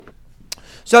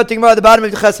So the Gemara at the bottom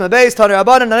of the Chesma base, Taner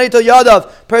Abanan, Nanito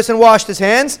Yadav, person washed his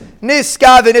hands.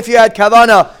 Niskavin, if you had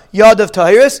Kavana, Yadav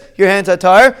Tahiris, your hands are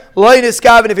Tahir. Loi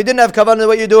Niskavin, if you didn't have Kavana,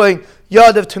 what you're doing,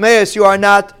 Yadav Tumeis, you are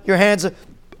not, your hands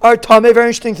are Tameh, very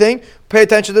interesting thing. Pay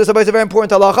attention to this, it's a very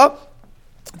important halacha.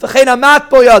 V'cheina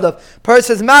matbol yadav.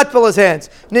 Person's matbol his hands.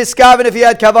 Niskavin, if he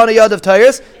had kavana yadav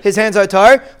tayers, his hands are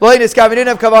tar. Loi niskavin, didn't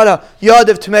have kavana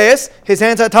yadav tmeis, his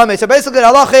hands are tamei. So basically the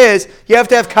halacha is, you have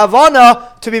to have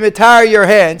kavana to be mitar your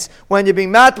hands when you're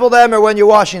being matbol them or when you're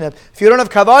washing them. If you don't have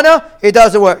kavana, it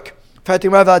doesn't work. It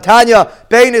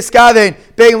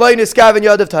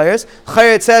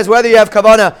says whether you have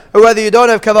kavana or whether you don't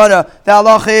have kavana, the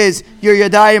halacha is your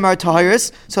yadayim are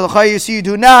tahiris. So the you see, you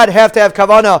do not have to have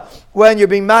kavana when you're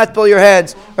being matbol your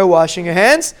hands or washing your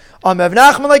hands.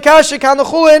 Meiser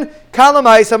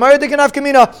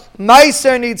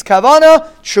needs kavana,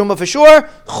 shuma for sure.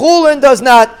 Chulin does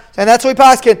not, and that's what we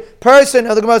paskin. Person,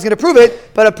 the Gemara is going to prove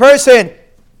it, but a person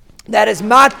that is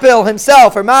matbil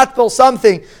himself or matbil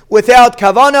something without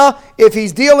kavana, if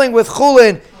he's dealing with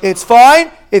chulin, it's fine.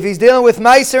 If he's dealing with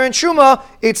meiser and shuma,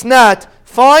 it's not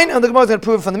fine. And the Gemara is going to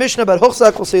prove it from the Mishnah about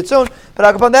huchzak. We'll see it soon.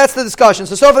 But that's the discussion.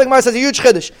 So far the Gemara says a huge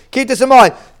chiddush. Keep this in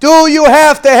mind. Do you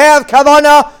have to have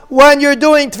kavana when you're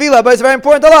doing tefillah? But it's a very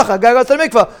important halacha. Guy goes to the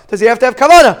mikvah. Does he have to have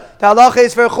kavana? The halacha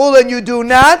is for chulin you do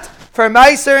not. For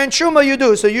meiser and shuma you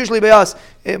do. So usually by us,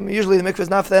 usually the mikvah is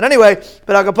not for that anyway,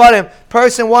 but agaparim,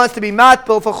 person wants to be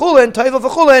matbil for chulin, toivel for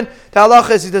chulin, the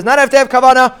halacha is he does not have to have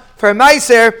kavana. For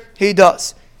meiser, he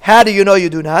does. How do you know you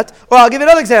do not? Well, I'll give you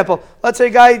another example. Let's say a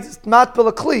guy matbil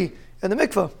a kli in the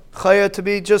mikvah. Chaya to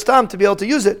be just to be able to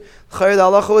use it. Chaya the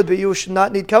halacha would be you should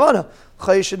not need kavana.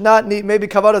 Chaya should not need maybe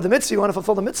kavana the mitzvah, you want to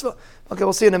fulfill the mitzvah. Okay,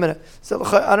 we'll see in a minute. So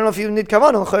I don't know if you need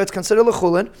kavana, chaya it's considered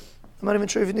lechulin. I'm not even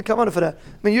sure if you need kavanah for that. I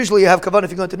mean, usually you have kavanah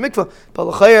if you go into the mikvah. But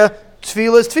l'chaya,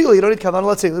 tefillah is tefillah. You don't need kavanah.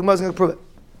 Let's see. The Gemara is going to prove it.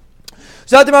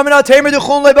 How do you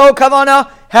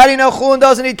know chulin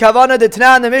doesn't need kavanah? The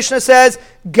Tanah and the Mishnah says,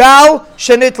 gal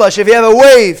shenitlash. If you have a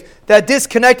wave that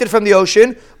disconnected from the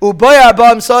ocean, ubayar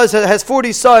bam has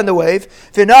 40 saw in the wave.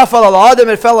 V'nafal al adam,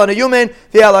 it fell on a human.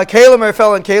 V'ala kalim, or it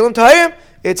fell on kalim. Tahim,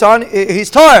 it's on.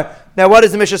 He's tar. Now, what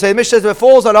does the Mishnah say? The Mishnah says if it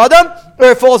falls on Adam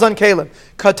or it falls on Kalim.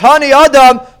 Katani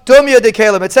Adam, dumya de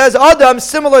Kalim. It says Adam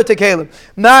similar to Kalim.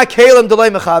 Ma Kalim delay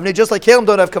mechavni. Just like Kalim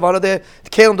don't have kavanah, the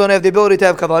Kalim don't have the ability to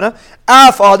have kavanah.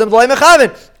 Af Adam delay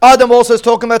mechavin. Adam also is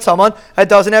talking about someone that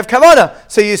doesn't have kavanah.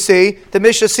 So you see, the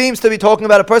Mishnah seems to be talking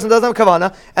about a person that doesn't have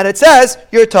kavanah, and it says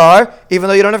you're tar even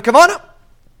though you don't have kavanah.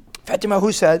 Fatima,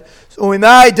 who said, maybe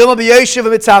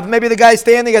the guy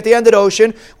standing at the end of the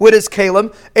ocean with his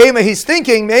kalim. He's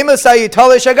thinking, when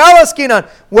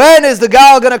is the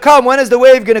gal going to come? When is the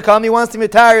wave going to come? He wants to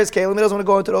retire his kalim. He doesn't want to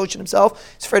go into the ocean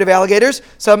himself. He's afraid of alligators.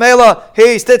 So Mela,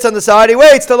 he sits on the side. He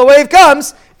waits till the wave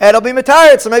comes. And it'll be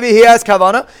retired. So maybe he has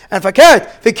kavana. And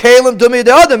fakert, the kalim dumi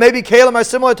de adam. Maybe kalim are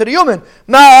similar to the human.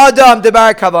 Ma adam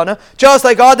debar kavana. Just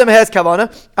like Adam has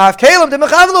kavana. Af kalim de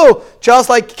mechavlu. Just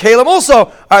like kalim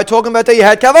also are talking about that you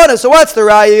had kavana. So what's the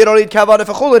raya? You don't need kavana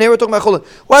for chulin. Here we're talking about chulin.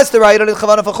 What's the raya? You don't need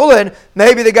kavana for chulin.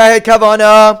 Maybe the guy had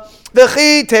kavana.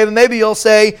 Maybe you'll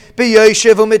say, if the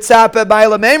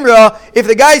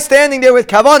guy's standing there with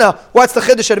kavana, what's the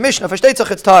chiddush of the Mishnah?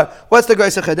 What's the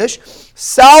grace of chiddush?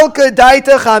 Salka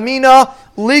daita chamina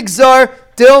ligzar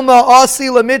dilma asi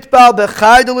lamitbal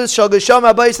bechaydelis shagasham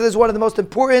abayis. This is one of the most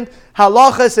important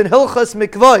halachas and hilchas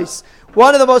mikvais.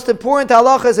 One of the most important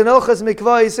halachas and hilchas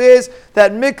mikvais is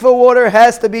that mikvah water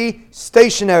has to be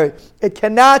stationary. It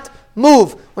cannot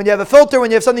move. When you have a filter,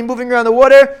 when you have something moving around the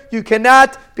water, you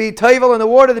cannot be taivel in the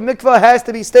water. The mikvah has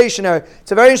to be stationary.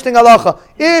 It's a very interesting halacha.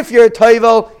 If you're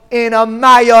taivel in a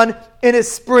mayan, in a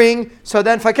spring, so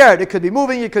then fakir, it could be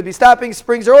moving, it could be stopping.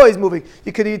 Springs are always moving.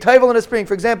 You could be taivel in a spring.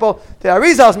 For example, the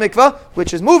Arizal's mikvah,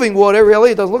 which is moving water,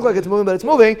 really, it doesn't look like it's moving, but it's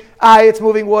moving. It's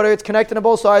moving water, it's connected on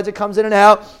both sides, it comes in and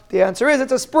out. The answer is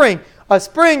it's a spring. A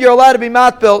spring, you're allowed to be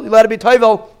matbil, you're allowed to be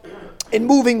taivel in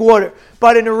moving water.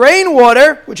 But in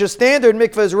rainwater, which is standard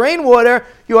mikvah is rainwater,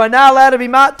 you are not allowed to be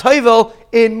taivel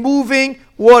in moving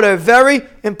water. Very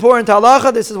important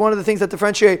halacha. This is one of the things that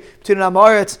differentiate between an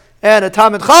Amoritz and a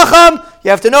Talmid Chacham. You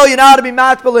have to know you're not allowed to be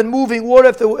matbil in moving water.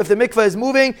 If the mikvah is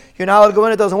moving, you're not allowed to go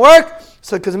in, it doesn't work.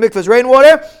 So because the mikvah is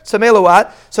rainwater, so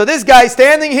melawat. So this guy's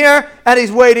standing here and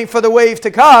he's waiting for the wave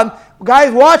to come.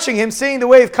 Guy's watching him, seeing the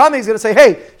wave coming, he's going to say,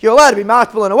 hey, you're allowed to be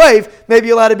matbil in a wave. Maybe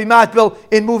you're allowed to be matbil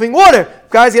in moving water.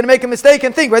 guys are going to make a mistake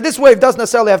and think, right, this wave doesn't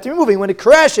necessarily have to be moving. When it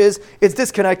crashes, it's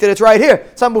disconnected. It's right here.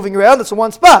 It's not moving around. It's in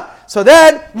one spot. So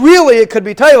then, really, it could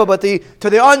be taiva, but to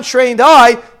the untrained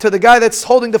eye, to the guy that's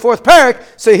holding the fourth parak,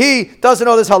 so he doesn't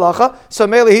know this halacha. So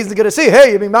maybe he's going to see,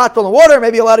 hey, you're being matbil in water.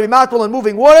 Maybe you're allowed to be matbil in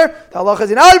moving water. The halacha is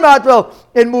you're not matbil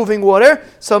in moving water.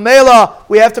 So mela,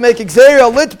 we have to make exeria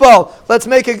litbal. Let's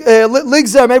make a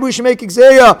ligzar. Maybe we should make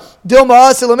exeria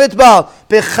dilma asil mitbal.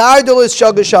 Bechardol is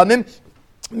shagashamim.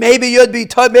 Maybe you're going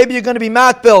to be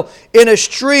matbil in a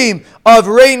stream of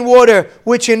rainwater,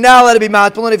 which you're not allowed to be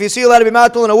matbil. And if you see you're allowed to be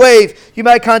matbil in a wave, you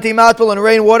might can't be matbil in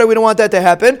rainwater. We don't want that to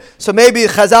happen. So maybe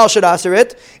Chazal should answer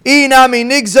it. Inami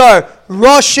nigzar,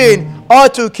 Russian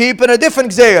ought to keep in a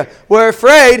different gzeira. We're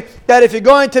afraid that if you're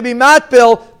going to be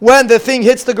matbil when the thing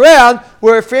hits the ground,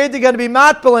 we're afraid you're going to be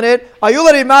matbil in it. Are you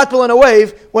allowed to be matbil in a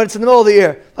wave when it's in the middle of the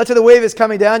air? Let's say the wave is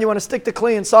coming down. You want to stick the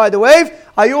kli inside the wave.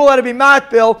 Are you allowed to be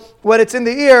matbil when it's in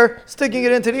the ear, sticking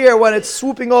it into the ear when it's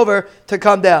swooping over to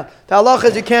come down? The halacha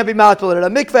is you can't be matbil in it. A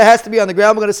mikveh has to be on the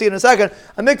ground. We're going to see it in a second.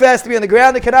 A mikveh has to be on the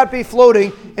ground. It cannot be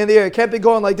floating in the air. It can't be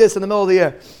going like this in the middle of the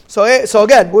air. So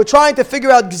again, we're trying to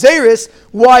figure out gzeiris,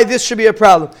 why this should be a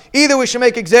problem. Either we should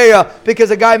make a gzeira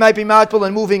because a guy might be matbil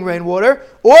and moving rainwater,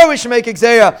 or we should make a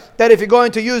gzeira that if you're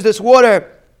going to use this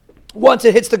water, once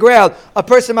it hits the ground, a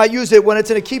person might use it when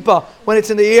it's in a kippah, when it's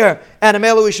in the air, and a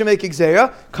mela we should make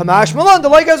gzeira. Kamash malan, the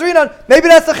like Azrinan. Maybe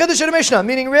that's the chiddush of the Mishnah.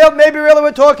 Meaning, maybe really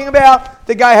we're talking about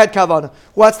the guy had kavanah.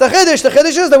 What's the chiddush? The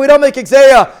chiddush is that we don't make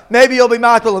gzeira. Maybe you'll be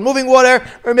matbil in moving water,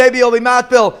 or maybe you'll be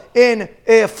matbil in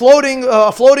a floating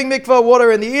mikvah,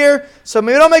 water in the ear. So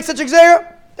we don't make such a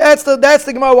gzeira. That's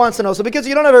the Gemara wants to know. So because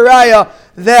you don't have a raya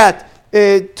that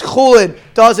chulin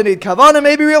doesn't need kavanah,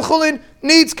 maybe real chulin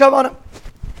needs kavanah.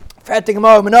 How do you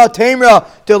know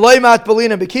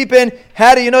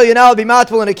you're not be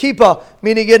matbil in a kippah,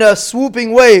 meaning in a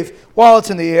swooping wave while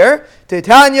it's in the air?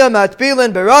 Titania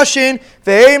matbilin berashin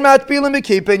ve'ein matbilin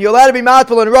bekippin. You're allowed to be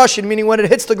matbil in Russian, meaning when it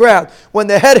hits the ground, when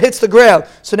the head hits the ground.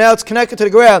 So now it's connected to the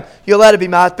ground. You're allowed to be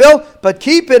matbil, but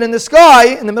keepin in the sky,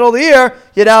 in the middle of the ear,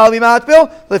 you're not allowed to be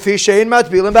matbil. Lefishein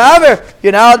matbilin ba'aver.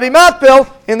 You're not allowed to be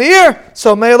matbil in the ear.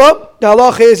 So mela, the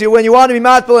halacha is when you want to be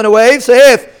matbil in a wave. So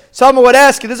if someone would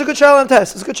ask you, this is a good shayla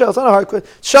test. It's a good shayla. It's not a hard question.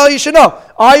 Shayla, you should know.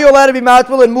 Are you allowed to be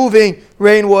matbil in moving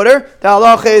rainwater? The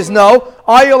halacha is no.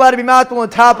 Are you allowed to be matbil on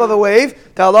top of a wave?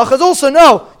 The halacha is also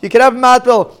no. You can have a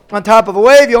matbil on top of a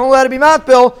wave. You're only allowed to be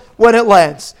matbil when it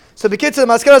lands. So the kids of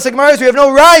the Maskana Sigmaris, we have no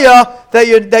raya that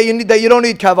you don't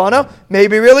need kavanah.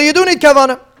 Maybe really you do need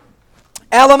kavanah.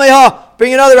 Elameha,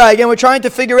 bring another raya. Again, we're trying to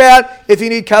figure out if you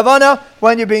need kavanah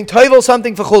when you're being toivel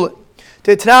something for chulin.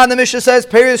 Titnan, the Mishnah says,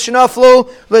 Peris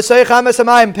shenaflu l'seich hames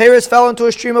hamayim. Peris fell into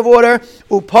a stream of water.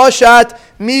 Upashat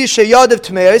mi sheyadav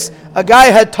tmeis. A guy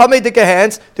had tamei dika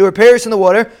hands. There were peris in the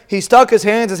water. He stuck his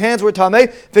hands. His hands were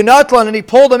tamei. V'natlan, and he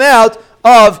pulled them out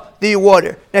of the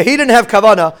water. Now he didn't have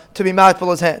kavanah to be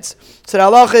matbil his hands. So the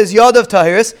halacha is yadav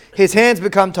tahiris. His hands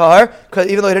become tahar, because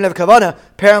even though he didn't have kavanah,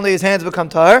 apparently his hands become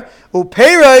tahar.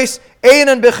 Uperis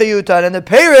einan b'chayutan, and the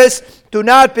peris do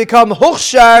not become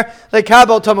huchshar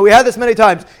lekabel tama. We had this many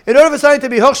times. In order for something to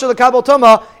be huchshar lekabel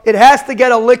tama, it has to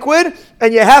get a liquid,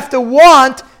 and you have to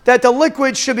want that the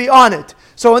liquid should be on it.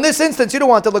 So in this instance, you don't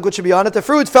want the liquid to be on it. The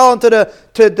fruit fell into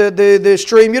the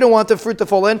stream. You don't want the fruit to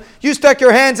fall in. You stuck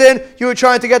your hands in. You were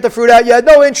trying to get the fruit out. You had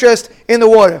no interest in the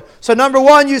water. So number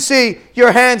one, you see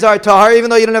your hands are tahar,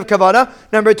 even though you didn't have kavanah.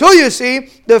 Number two, you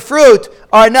see the fruit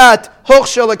are not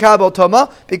hochshel lekabel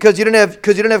toma because you didn't have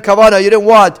kavanah. You didn't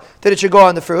want that it should go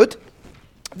on the fruit.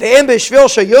 Let's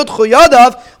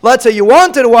say you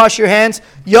wanted to wash your hands,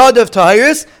 yadav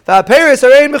tahiris, v'aperis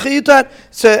arein b'chayutan.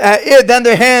 So then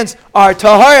their hands are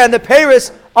tahar and the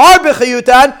peris are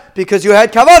b'chayutan because you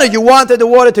had kavanah. You wanted the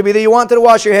water to be there. You wanted to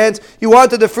wash your hands. You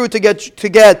wanted the fruit to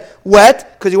get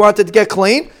wet because you wanted to get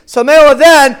clean. So mela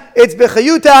then it's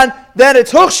b'chayutan. Then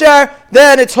it's huchshar,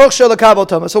 then it's huchshar lekabel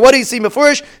tama. So what do you see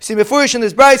mefurish? You see mefurish in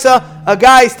this brisa, a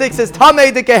guy sticks his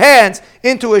tamei dika hands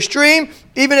into a stream,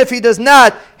 even if he does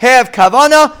not have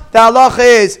kavanah, the halacha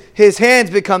is his hands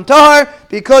become tahar,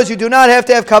 because you do not have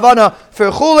to have kavanah for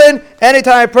chulin.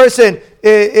 Anytime a person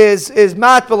is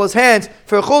matbil his hands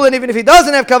for chulin, even if he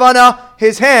doesn't have kavanah,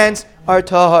 his hands are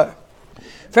tahar.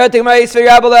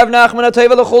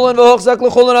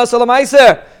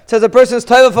 Says a person's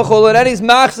taiva for chulin and he's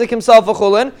machzik himself for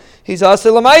chulin, he's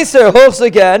asil l'maiser huchzak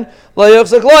again lo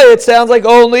yuchzak lo. It sounds like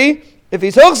only if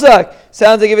he's huchzak.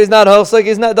 Sounds like if he's not huchzak,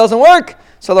 it doesn't work.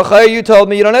 So l'chayr, you told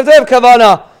me you don't have to have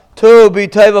kavanah to be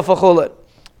taiva for chulin.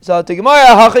 So the Gemara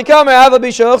hachikamer hava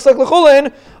bisha huchzak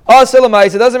l'chulin asil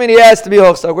l'maiser. Doesn't mean he has to be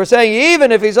huchzak. We're saying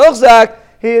even if he's huchzak,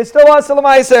 he is still asil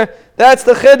l'maiser. That's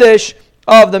the chiddush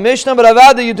of the Mishnah, but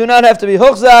Avada, you do not have to be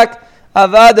Huchzak.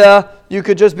 Avada, you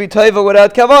could just be Taiva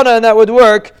without Kavana, and that would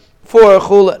work for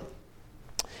Chulin.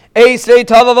 Eisrei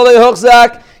Tava v'lei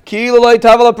Huchzak, Ki'ilu loy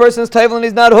Tava, a person's Taiva and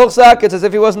he's not Huchzak, it's as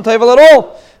if he wasn't Taiva at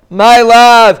all. My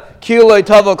love, Ki'ilu loy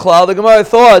Tava klal, the Gemara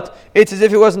thought it's as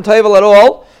if he wasn't Taiva at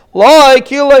all. Loi,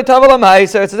 Ki'ilu loy Tava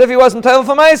l'maiser, it's as if he wasn't Taiva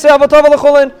for Maiser, Ava Tava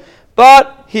l'Chulin.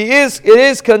 But it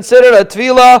is considered a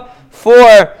Tvila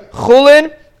for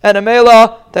Chulin, and a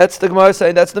Mela, that's the Gemara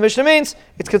saying, that's the Mishnah means,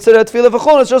 it's considered a Tefillah for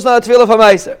Chulin, it's just not a Tefillah for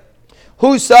Meiser.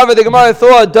 Who Savar, the Gemara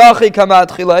thought, Dachi kamat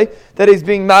chilei, that he's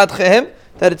being madche him,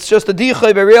 that it's just a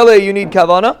Dichai, but really you need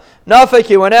Kavana. Nafek,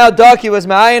 he went out, Dachi was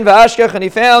Ma'ayin, V'ashkech, and he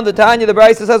found the Tanya, the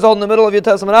Brisa says, hold in the middle of your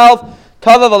Testament Alf,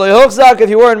 Tava v'lei Huchzak,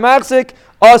 if you were in Machzik,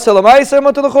 Asel Meiser,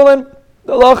 Mutter l'Chulin,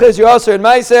 the Lach is you Asel in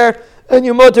Meiser, and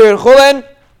you Mutter in Chulin,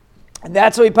 and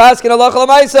that's what we pass in Allah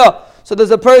l'Meiser. So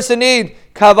does a person need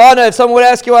Kavana? If someone would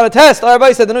ask you on a test,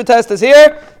 everybody said the new test is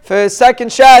here for a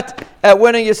second shot at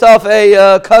winning yourself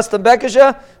a custom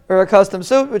Bekisha or a custom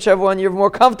suit, whichever one you're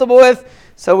more comfortable with.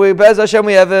 So Bez Hashem,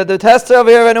 we have the tester over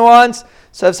here if anyone wants.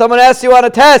 So if someone asks you on a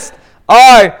test,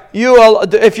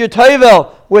 if you're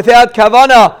Toivel without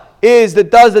Kavana, does the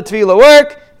Tefillah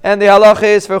work? And the halacha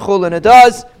is for Chulin it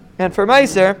does, and for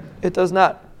Meiser it does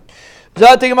not. A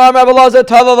person's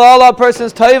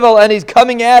taival and he's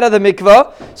coming out of the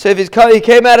mikvah. So if he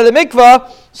came out of the mikvah,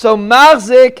 so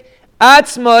machzik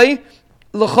atzmai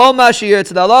l'chol mashir.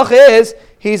 So the halacha is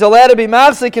he's allowed to be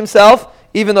machzik himself,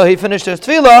 even though he finished his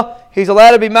tefillah. He's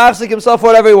allowed to be machzik himself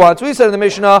whatever he wants. We said in the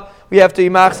Mishnah we have to be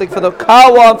machzik for the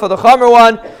kal one, for the chamer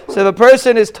one. So if a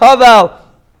person is taval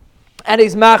and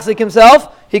he's machzik himself,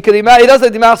 he doesn't have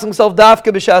to machzik himself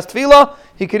dafka b'shas tefillah.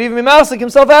 He could even be machzik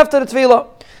himself after the tefillah.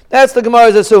 That's the Gemara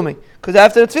is assuming. Because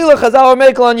after the tefillah, Chazal will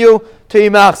make on you to be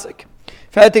machzik.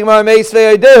 If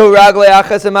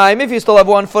you still have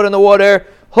 1 foot in the water,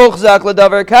 huchzak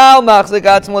l'davar kal, machzik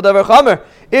atzim l'davar chamer.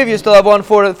 If you still have 1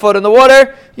 foot in the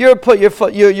water,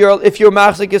 if you're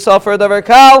machzik yourself for a davar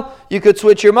kal, you could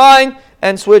switch your mind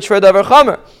and switch for a davar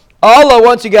chamer. Allah,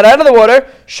 once you get out of the water,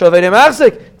 shavene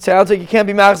machzik. It sounds like you can't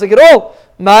be machzik at all.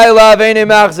 Ma'ila ve'ene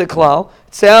machzik klal.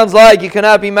 It sounds like you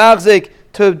cannot be machzik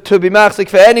to be machzik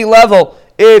for any level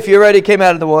if you already came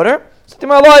out of the water.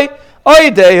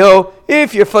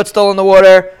 If your foot's still in the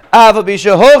water, even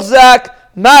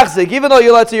though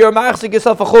you're machzik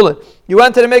yourself a chulin. You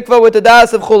went to the mikvah with the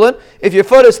das of chulin. If your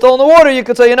foot is still in the water, you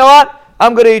could say, you know what?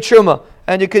 I'm going to eat truma.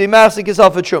 And you could be machzik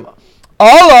yourself a truma.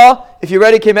 Allah, if you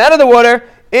already came out of the water,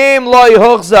 im loy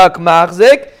huchzak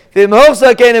machzik, vim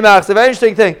huchzak ain't machzik. Very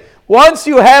interesting thing. Once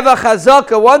you have a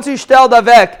chazaka, once you shtel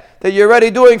davek, that you're already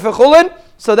doing for chulin,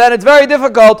 so then it's very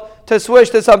difficult to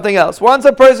switch to something else. Once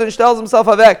a person tells himself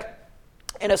avek,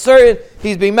 in a certain,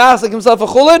 he's being machzik himself a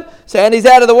chulin, so and he's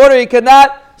out of the water, he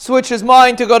cannot switch his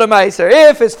mind to go to meiser.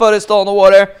 If his foot is still in the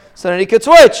water, so then he could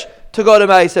switch to go to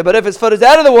meiser. But if his foot is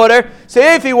out of the water, so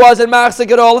if he wasn't machzik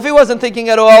at all, if he wasn't thinking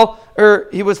at all, or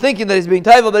he was thinking that he's being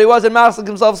taival, but he wasn't machzik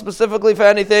himself specifically for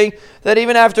anything, that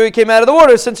even after he came out of the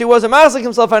water, since he wasn't machzik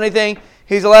himself for anything,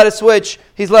 he's allowed to switch,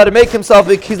 he's allowed to make himself,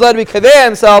 he's allowed to be kaveh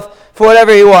himself for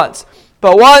whatever he wants.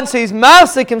 But once he's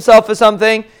machzik himself for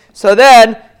something, so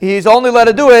then he's only allowed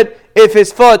to do it if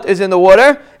his foot is in the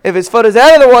water. If his foot is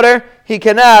out of the water, he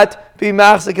cannot be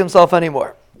machzik himself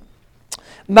anymore.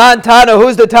 Man Tana,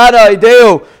 who's the Tana?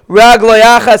 Ideu, Raglo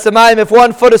Yachas Amayim, if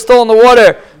 1 foot is still in the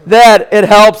water, that it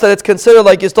helps, that it's considered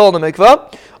like you're still in the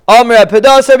mikvah. Amr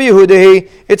Pedas Rabbi Yehuda,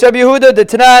 it's Rabbi Yehuda, the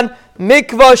Tanan,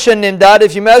 mikvah shenimdad,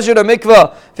 if you measure the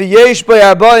mikvah, v'yesh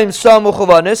b'yarbaim sa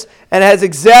muchavanis, and it has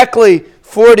exactly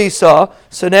 40 saw,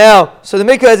 so the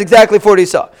mikvah has exactly 40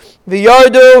 saw.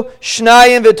 V'yardu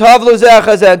shnayim v'tavlu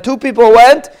ze'achazan, 2 people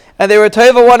went, and they were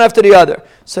taiva one after the other.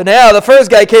 So now the first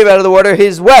guy came out of the water,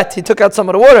 he's wet, he took out some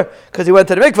of the water, because he went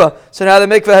to the mikvah. So now the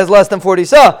mikvah has less than 40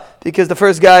 saw, because the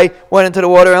first guy went into the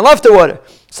water and left the water.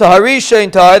 So Harish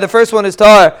Shein Tar, the first one is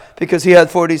Tar because he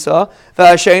had 40 saw.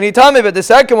 V'Hasheni Tameh, but the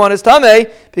second one is Tameh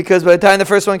because by the time the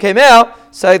first one came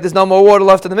out, so there's no more water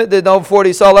left in the there's no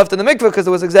 40 saw left in the mikveh because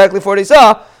it was exactly 40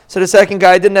 saw. So the second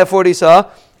guy didn't have 40 saw.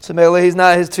 So maybe his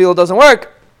tefillah doesn't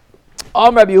work.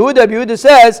 Rabbi Yehuda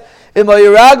says,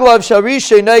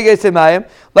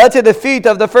 let's say the feet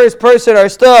of the first person are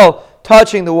still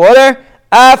touching the water.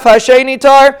 Af hasheni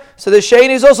tar, so the sheni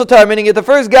is also tar, meaning if the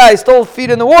first guy is still feet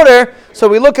in the water, so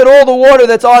we look at all the water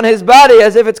that's on his body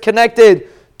as if it's connected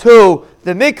to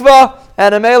the mikvah,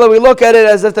 and Amela we look at it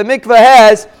as if the mikvah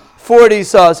has 40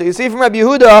 saw. So you see from Rabbi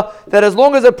Yehuda that as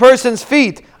long as a person's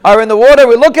feet are in the water,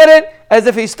 we look at it as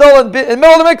if he's still in the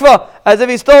middle of the mikvah, as if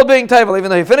he's still being taival,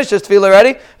 even though he finished his tefillah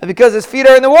already. And because his feet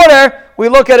are in the water, we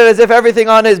look at it as if everything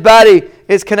on his body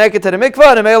is connected to the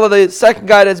mikvah. And the second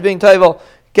guy that's being taival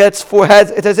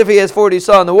it's as if he has 40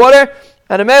 saw in the water.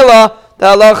 And the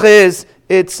halacha is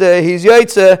he's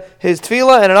yaitze his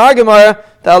tefillah. And in our Gemara,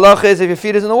 the halacha is if your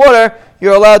feet is in the water,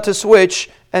 you're allowed to switch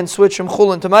from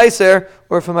chulin to meiser,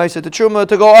 or from meiser to truma,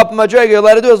 to go up madrega. You're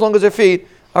allowed to do as long as your feet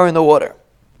are in the water.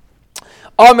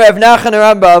 This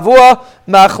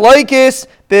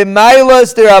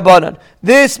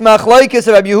machlokes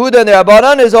of Rabbi Yehuda and the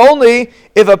Rabbanan is only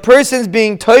if a person's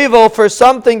being toivel for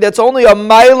something that's only a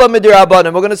maila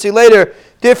midirabbanan. We're going to see later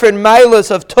different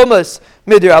mailas of tumas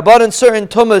midirabbanan. Certain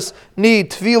tumas need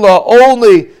tvila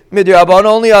only midirabbanan,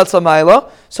 only alsa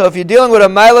maila. So if you're dealing with a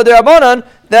maila dirabbanan,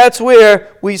 that's where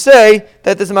we say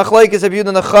that there's machlokes of Yehuda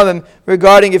and the Chamim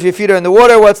regarding if your feet are in the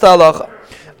water. What's the halacha?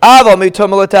 But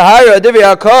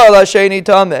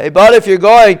if you're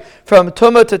going from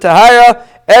tumah to tahara,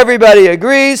 everybody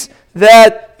agrees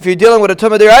that if you're dealing with a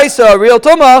tumah deraisa, a real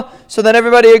tumah, so then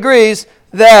everybody agrees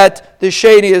that the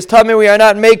sheni is tumah. We are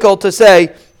not makel to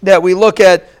say that we look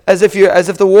at as if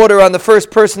the water on the first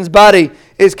person's body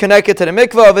is connected to the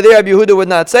mikvah. Over there, Rabbi Yehuda would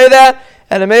not say that,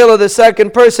 and the male of the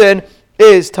second person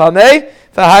is tameh.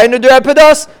 That's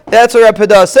what Rabbi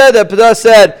Pedas said. Rabbi Pedas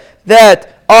said that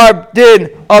our din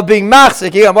of being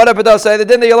machzik. What Rabbi Pedas say? The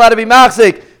din that you're allowed to be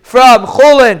machzik from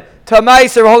chulin to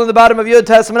meiser, holding the bottom of Yud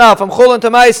Testament out, from chulin to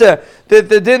meiser, the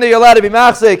din that you're allowed to be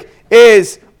machzik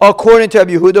is according to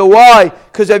Rabbi Yehuda. Why?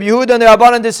 Because Rabbi Yehuda and the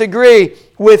Rabbanan disagree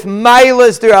with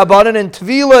mailas d'Rabbanan and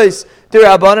tvilas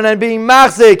d'Rabbanan, and being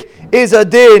machzik is a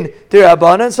din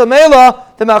d'Rabbanan. So mela,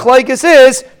 the machlokes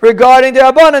is regarding the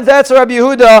Rabbanan. That's what Rabbi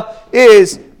Yehuda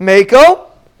is meko.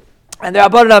 And the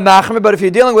Rabbanan are machmer, but if you're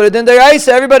dealing with a din deraisa,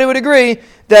 everybody would agree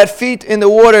that feet in the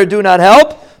water do not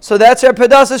help. So that's our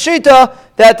Pedas Shita,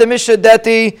 that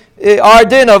our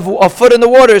din of a foot in the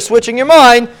water, switching your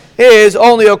mind, is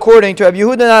only according to Rabbi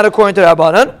Yehuda, not according to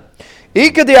Rabbanan.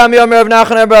 The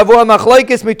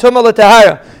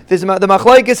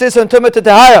machlokes is on tumah to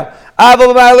tahara. But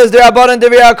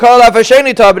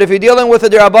if you're dealing with a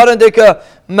derabbanan dika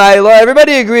maila,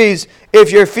 everybody agrees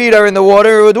if your feet are in the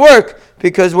water, it would work.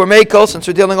 Because we're meko, since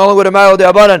we're dealing only with a maila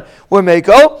derabbanan, we're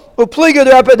meko. Upliga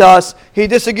de Pedas, he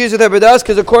disagrees with Rabbi Pedas,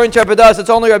 because according to Rabbi Pedas, it's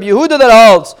only Rabbi Yehuda that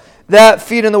holds that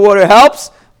feet in the water helps.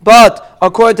 But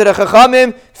according to the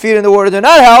Chachamim, feet in the water do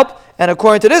not help. And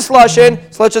according to this lashon,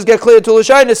 so let's just get clear to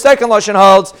Lushayin, the second lashon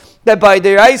holds that by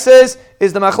deraises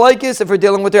is the machlokes. If we're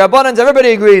dealing with the Rabbanans,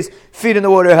 everybody agrees feet in the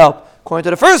water help. According to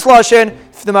the first lashon,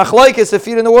 the machlokes, if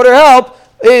feet in the water help,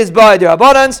 is by the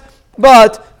Rabbanans,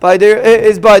 but by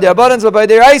deraises,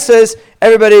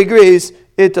 everybody agrees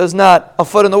it does not. A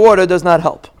foot in the water does not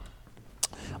help.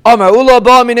 Amar Ula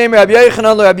ba mi name Rabbi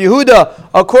Yechanan Rabbi Yehuda.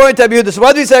 According to Rabbi Yehuda, so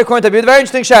what did we say according to Rabbi Yehuda? Very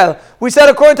interesting shayla. We said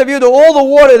according to Rabbi Yehuda, all the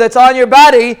water that's on your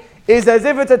body is as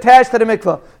if it's attached to the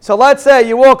mikvah. So let's say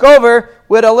you walk over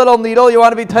with a little needle, you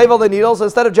want to be taival the needle, so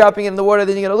instead of dropping it in the water,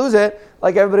 then you're going to lose it,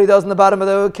 like everybody does in the bottom of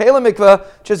the kela mikvah,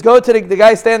 just go to the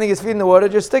guy standing his feet in the water,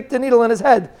 just stick the needle in his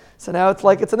head. So now it's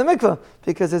like it's in the mikvah,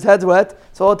 because his head's wet,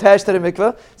 it's all attached to the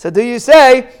mikvah. So do you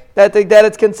say that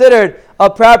it's considered a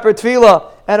proper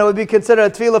tefillah, and it would be considered a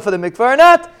tefillah for the mikvah or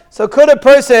not? So could a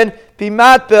person be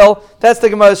matbil? That's the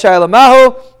Gemara's shayla.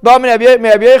 Mahu Rabbi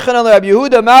Yechanan Rabbi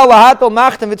Yehuda Mal lahatbil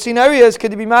machtem v'tzin areas.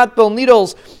 Could be matbil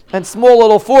needles and small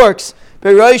little forks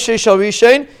beroishe shel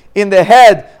rishain in the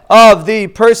head of the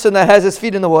person that has his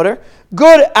feet in the water.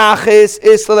 Good achis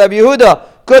is for Rabbi Yehuda.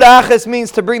 Good achis means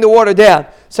to bring the water down.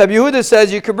 So Rabbi Yehuda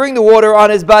says you could bring the water on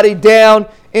his body down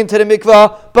into the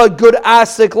mikvah, but good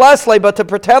asik leslie, but to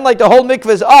pretend like the whole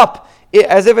mikvah is up,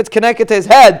 as if it's connected to his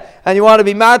head, and you want to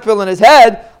be matbil in his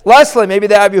head, leslie, maybe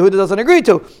the Rabbi Yehuda doesn't agree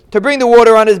to. To bring the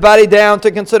water on his body down,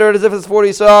 to consider it as if it's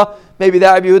 40 saw, maybe the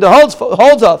Rabbi Yehuda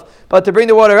holds of. But to bring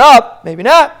the water up, maybe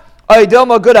not.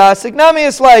 Dilma good asik, nami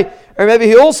islay. Or maybe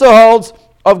he also holds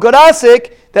of good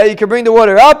asik, that you can bring the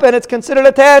water up, and it's considered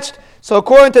attached. So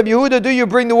according to Yehuda, do you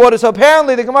bring the water? So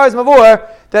apparently the Gemara is mavur,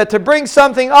 that to bring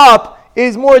something up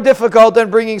is more difficult than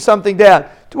bringing something down.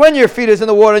 When your feet is in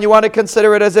the water and you want to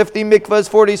consider it as if the mikvah is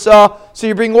 40 saw, so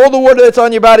you bring all the water that's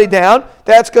on your body down,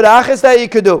 that's good achis that you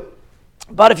could do.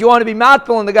 But if you want to be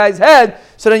matbil in the guy's head,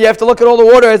 so then you have to look at all the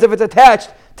water as if it's attached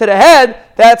to the head,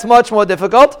 that's much more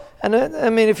difficult. And I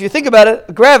mean, if you think about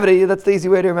it, gravity, that's the easy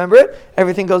way to remember it.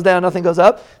 Everything goes down, nothing goes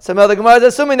up. So the Gemara is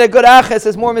assuming that good achis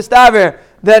is more mistaver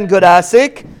than good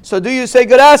asik. So do you say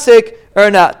good asik or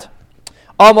not?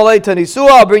 I'll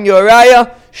bring you a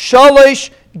raya. Shalish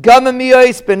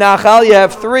gamamiyos benachal. You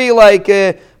have three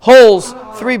holes,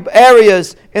 3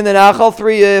 areas in the nachal,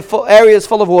 3 areas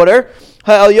full of water.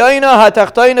 Ha'elyoina,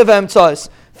 ha'tachtoina, v'emtzos.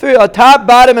 3, a top,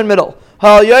 bottom, and middle.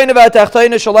 Ha'elyoina,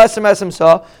 v'tachtoina, shalesim esim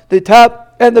sa. The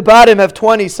top and the bottom have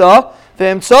 20 sa.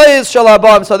 V'emtzos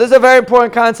shalabam. So this is a very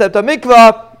important concept. A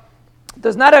mikvah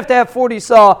does not have to have 40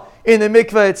 sa in the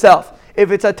mikvah itself.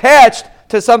 If it's attached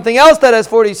to something else that has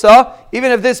 40 sa,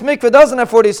 even if this mikvah doesn't have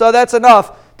 40 sa, that's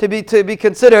enough to be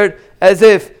considered as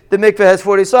if the mikvah has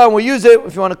 40 sa. And we'll use it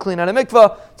if you want to clean out a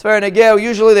mikvah. It's very negeo.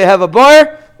 Usually they have a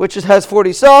bar which has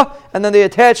 40 sa, and then they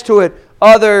attach to it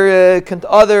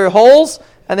other holes,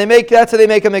 and that's how they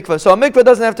make a mikvah. So a mikvah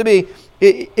doesn't have to be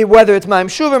whether it's ma'im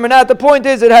shuvim or not. The point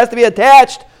is it has to be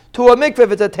attached to a mikvah.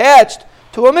 If it's attached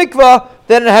to a mikvah,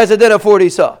 then it has a din of 40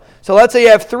 sa. So let's say you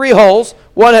have 3 holes.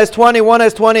 One has 20, one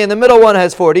has 20, and the middle one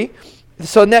has 40.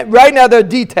 So right now they're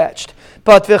detached.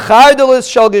 But there's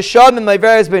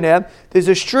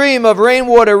a stream of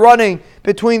rainwater running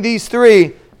between these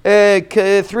 3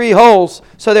 holes,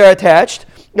 so they're attached.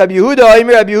 Rabbi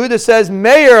Yehuda says,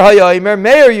 Meir hayaimer.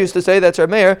 Meir used to say, that's our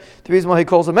Meir. The reason why he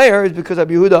calls him Meir is because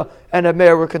Rabbi Yehuda and Rabbi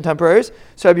Meir were contemporaries.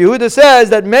 So Rabbi Yehuda says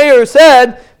that Meir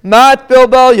said, Mat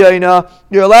bilbal yaina.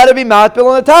 You're allowed to be matbil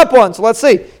on the top one. So let's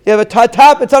see. You have a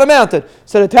top, it's on a mountain.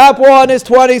 So the top one is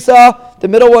 20 sa, the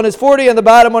middle one is 40, and the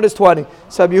bottom one is 20.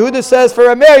 So Rabbi Yehuda says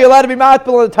for a Meir, you're allowed to be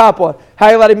matbil on the top one. How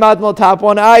are you allowed to be matbil on the top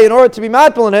one? In order to be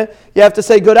matbil in it, you have to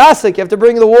say good asik. You have to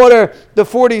bring the water, the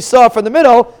 40 sa from the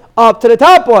middle, up to the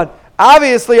top one.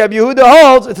 Obviously, Rabbi Yehuda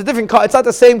holds, it's not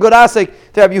the same good asik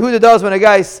that Rabbi Yehuda does when a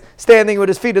guy's standing with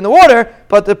his feet in the water,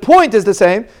 but the point is the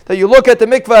same, that you look at the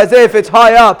mikvah as if it's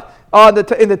high up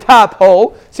in the top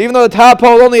hole. So even though the top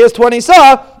hole only has 20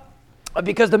 sa,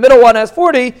 because the middle one has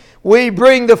 40, we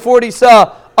bring the 40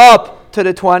 sa up to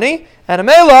the 20, and a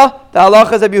mela, the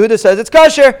halacha as Rabbi Yehuda says, it's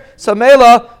kasher. So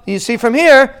mela, you see from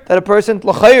here that a person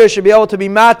l'chayr should be able to be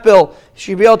matbil,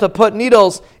 should be able to put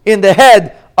needles in the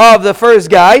head of the first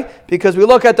guy, because we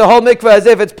look at the whole mikveh as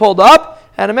if it's pulled up,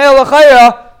 and a male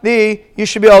l'chayra, you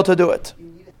should be able to do it.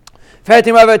 Rabbi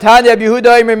Yehuda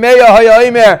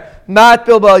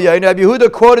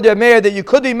quoted the Meir that you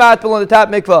could be matbil on the top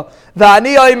mikveh.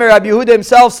 Rabbi Yehuda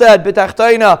himself said, you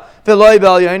can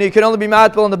only be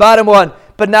matbil on the bottom one,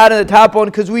 but not in the top one,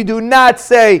 because we do not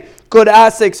say good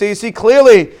asik. So you see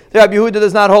clearly that Rabbi Yehuda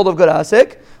does not hold of good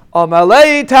asik.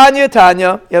 Amalei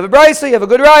Tanya. You have a brisa, you have a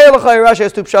good raya. Rashi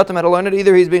has 2 pshatim how to learn it.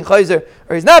 Either he's being chayzer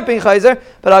or he's not being chayzer.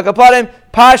 But Akapadim,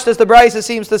 Pashtas, the brisa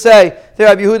seems to say that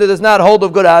Rabbi Yehuda does not hold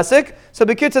of good asik. So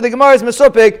Bekitza, the Gemara is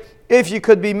mesupik if you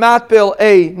could be matbil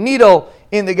a needle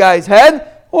in the guy's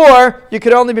head, or you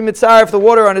could only be mitzaref the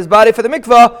water on his body for the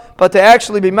mikvah, but to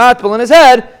actually be matbil in his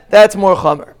head, that's more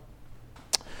chamer.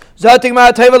 A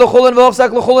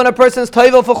person's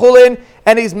taivel for chulin,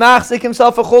 and he's machzik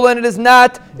himself for chulin.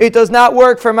 It does not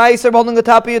work for meiser holding the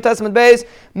top of your testament base.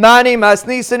 Mani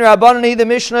masnisin rabbanan. The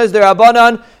Mishnah is the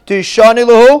rabbanan to shani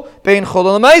lahu bein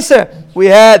chulin and meiser. We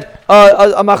had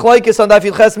a machlokes on daf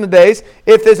yud ches base.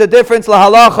 If there's a difference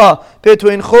lahalacha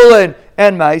between chulin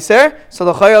and meiser, so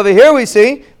the chay over here we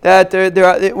see that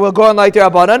we're going like the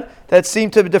rabbanan that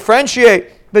seem to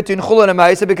differentiate between chulin and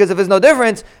ma'aser, because if there's no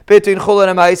difference between chulin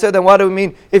and ma'aser, then what do we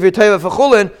mean if you're teiva for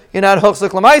chulin, you're not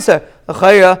hochzik l'ma'aser?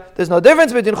 There's no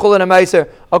difference between chulin and ma'aser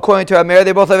according to Amir.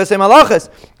 They both have the same halachas.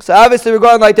 So obviously we're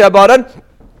going like the Abadan,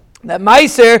 that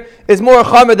ma'aser is more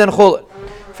chamer than chulin.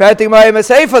 The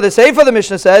Seifa of the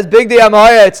Mishnah says, Big the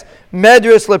Amayetz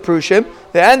Medris Leprushim.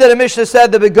 The end of the Mishnah said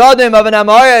the begadim of an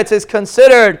Amayetz is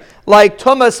considered like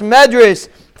Tumas Medris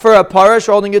for a parish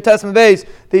holding your testament base.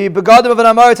 The begadim of an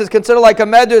Amayetz is considered like a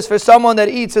Medris for someone that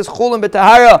eats his chulin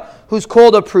b'tahara, who's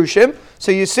called a Prushim.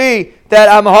 So you see that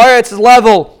Amayetz's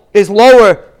level is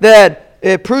lower than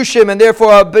Prushim, and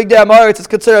therefore a Big Day Amaretz is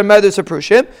considered Medris or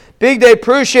Prushim. Big Day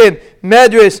Prushim,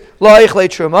 Medris, La'ichle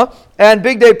Truma. And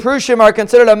Big Day Prushim are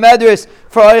considered a Medris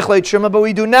for La'ichle Truma, but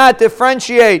we do not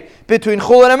differentiate between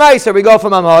Chulin and Meiser. We go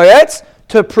from Amaretz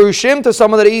to Prushim, to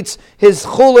someone that eats his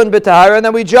Chulin b'tahara, and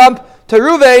then we jump to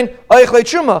Ruvain, La'ichle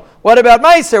Truma. What about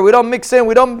Meiser? We don't mix in,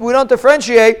 we don't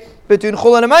differentiate between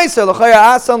Chulin and Meiser.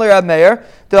 L'chaya asan l'Rab Meir.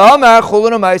 The Amar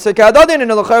Chulin and Meiser ka'adadin.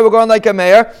 And l'chaya we're going like a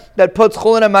Meir that puts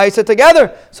Chulin and Meiser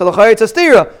together. So l'chaya it's a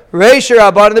stira. Reish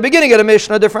Rabban in the beginning of the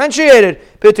Mishnah differentiated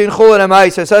between Chulin and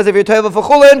Meiser. It says if you're teva for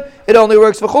Chulin, it only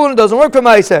works for Chulin. It doesn't work for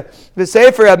Meiser. The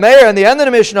Sefer Rab Meir in the end of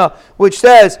the Mishnah, which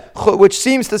seems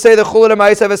to say that Chulin and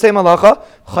Meiser have the same halacha.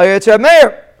 L'chaya it's Rab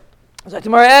Meir. So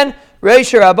tomorrow end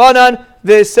Reish Rabbanan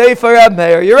the Sefer Rab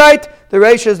Meir. You're right. The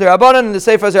Reish is the Rabbanan and the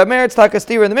Sefer is Rab Meir. It's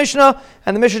Takastira in the Mishnah,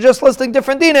 and the Mishnah just listing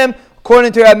different dinim.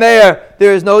 According to Rab Meir,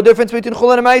 there is no difference between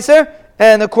Chulin and Meiser,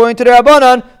 and according to the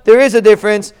Rabbanan, there is a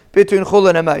difference between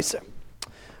Chulin and Meiser.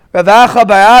 Rav Acha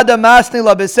bar Ada masni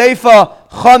la b'seifa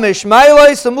chamish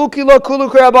mailos samuki lo kulu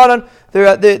k'Rabbanan. The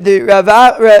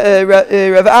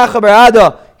Rav Acha bar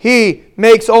Ada, he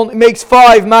makes 5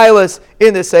 milas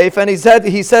in the seifa, and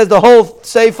he says the whole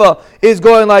seifa is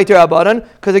going like the Rabbanan,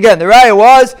 because again the raya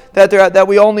was that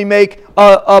we only make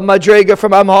a madrega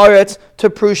from Am Haaretz to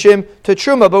Prushim to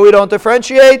Truma, but we don't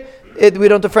differentiate. We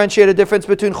don't differentiate a difference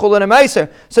between Chulin and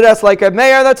Meiser. So that's like Reb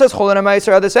Meir that says Chulin and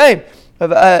Meiser are the same.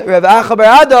 Rav Acha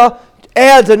bar Ada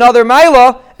adds another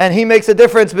Maila, and he makes a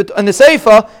difference in the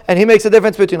Seifa, and he makes a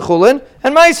difference between Chulin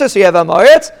and Meiser. So you have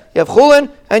Amaretz, you have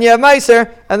Chulin, and you have Meiser,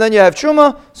 and then you have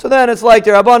Truma. So then it's like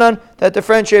the Rabbanan that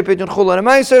differentiate between Chulin and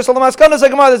Meiser. So the Maskana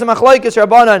Segamar, there's a Machlaikis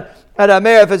Rabbanan and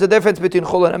Amer if there's a difference between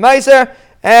Chulin and Meiser,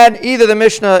 and either the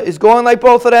Mishnah is going like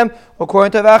both of them, or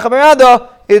according to Rav Acha bar Ada,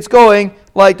 it's going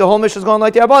like the whole Mishnah is going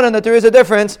like the Rabbanan, that there is a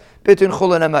difference between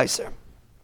Chulin and Meiser.